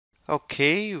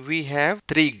Okay, we have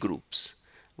 3 groups.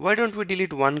 Why don't we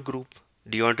delete one group?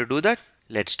 Do you want to do that?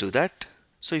 Let's do that.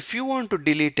 So if you want to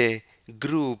delete a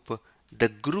group, the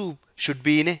group should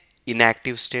be in a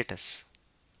inactive status,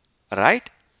 right?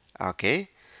 Okay,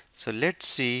 so let's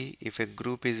see if a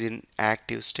group is in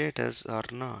active status or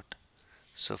not.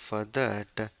 So for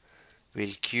that,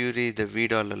 we'll query the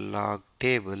 $log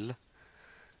table.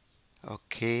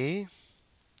 Okay,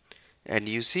 and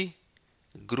you see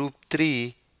group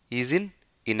 3 is in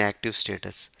inactive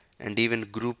status, and even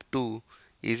group 2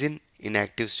 is in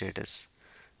inactive status.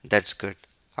 That's good.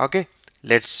 Okay,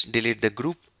 let's delete the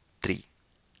group 3.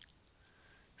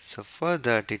 So for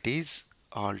that, it is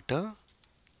alter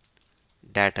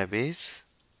database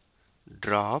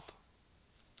drop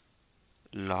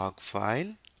log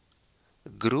file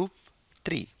group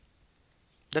 3.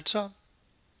 That's all.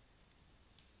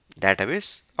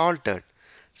 Database altered.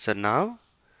 So now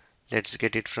let's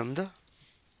get it from the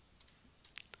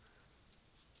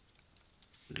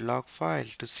log file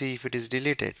to see if it is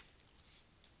deleted.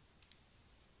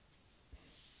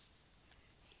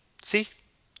 See,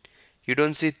 you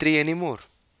don't see 3 anymore.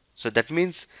 So that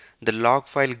means the log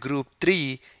file group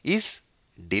 3 is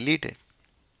deleted.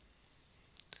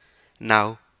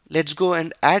 Now let's go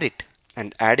and add it.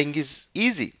 And adding is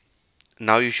easy.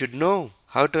 Now you should know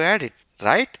how to add it,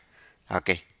 right?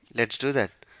 Okay, let's do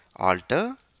that.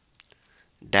 Alter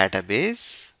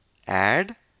database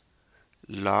add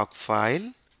log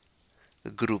file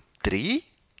group 3,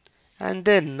 and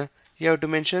then you have to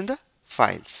mention the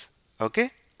files.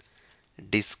 Okay,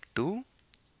 disk2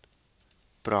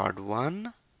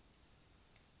 prod1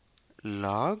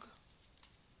 log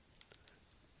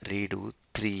redo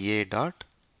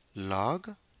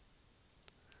 3a.log,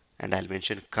 and I'll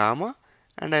mention comma,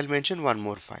 and I'll mention one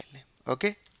more file name.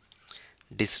 Okay,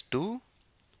 disk2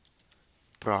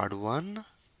 prod1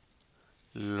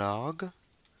 log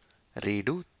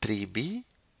redo 3b.log,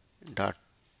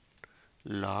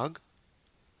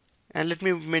 and let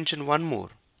me mention one more,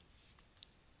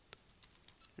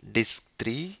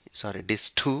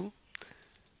 disk2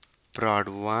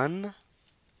 prod1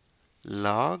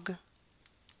 log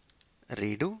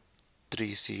redo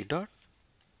 3c.log,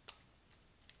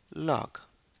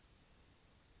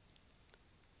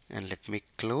 and let me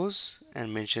close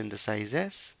and mention the size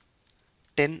as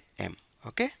 10M.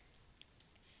 Okay,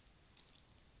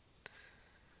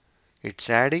 it's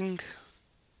adding.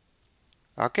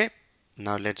 Okay,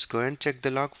 now let's go and check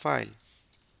the log file.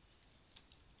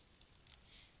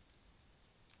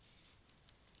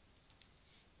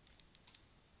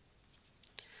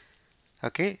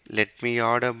 Okay, let me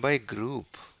order by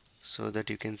group so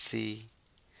that you can see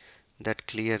that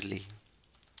clearly.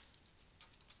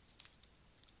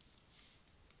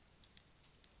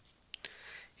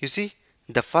 You see,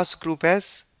 the first group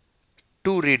has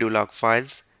 2 redo log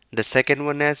files, the second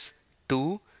one has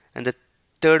 2, and the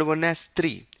third one has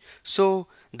 3. So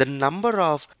the number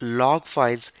of log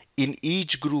files in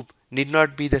each group need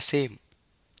not be the same.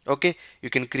 Okay,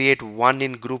 you can create 1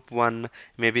 in group 1,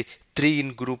 maybe 3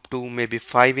 in group 2, maybe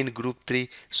 5 in group 3.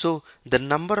 So the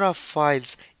number of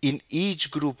files in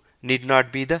each group need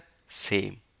not be the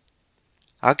same.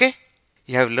 Okay,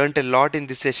 you have learnt a lot in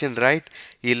this session, right?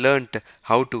 You learnt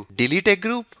how to delete a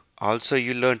group. Also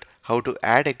you learnt how to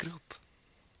add a group.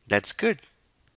 That's good.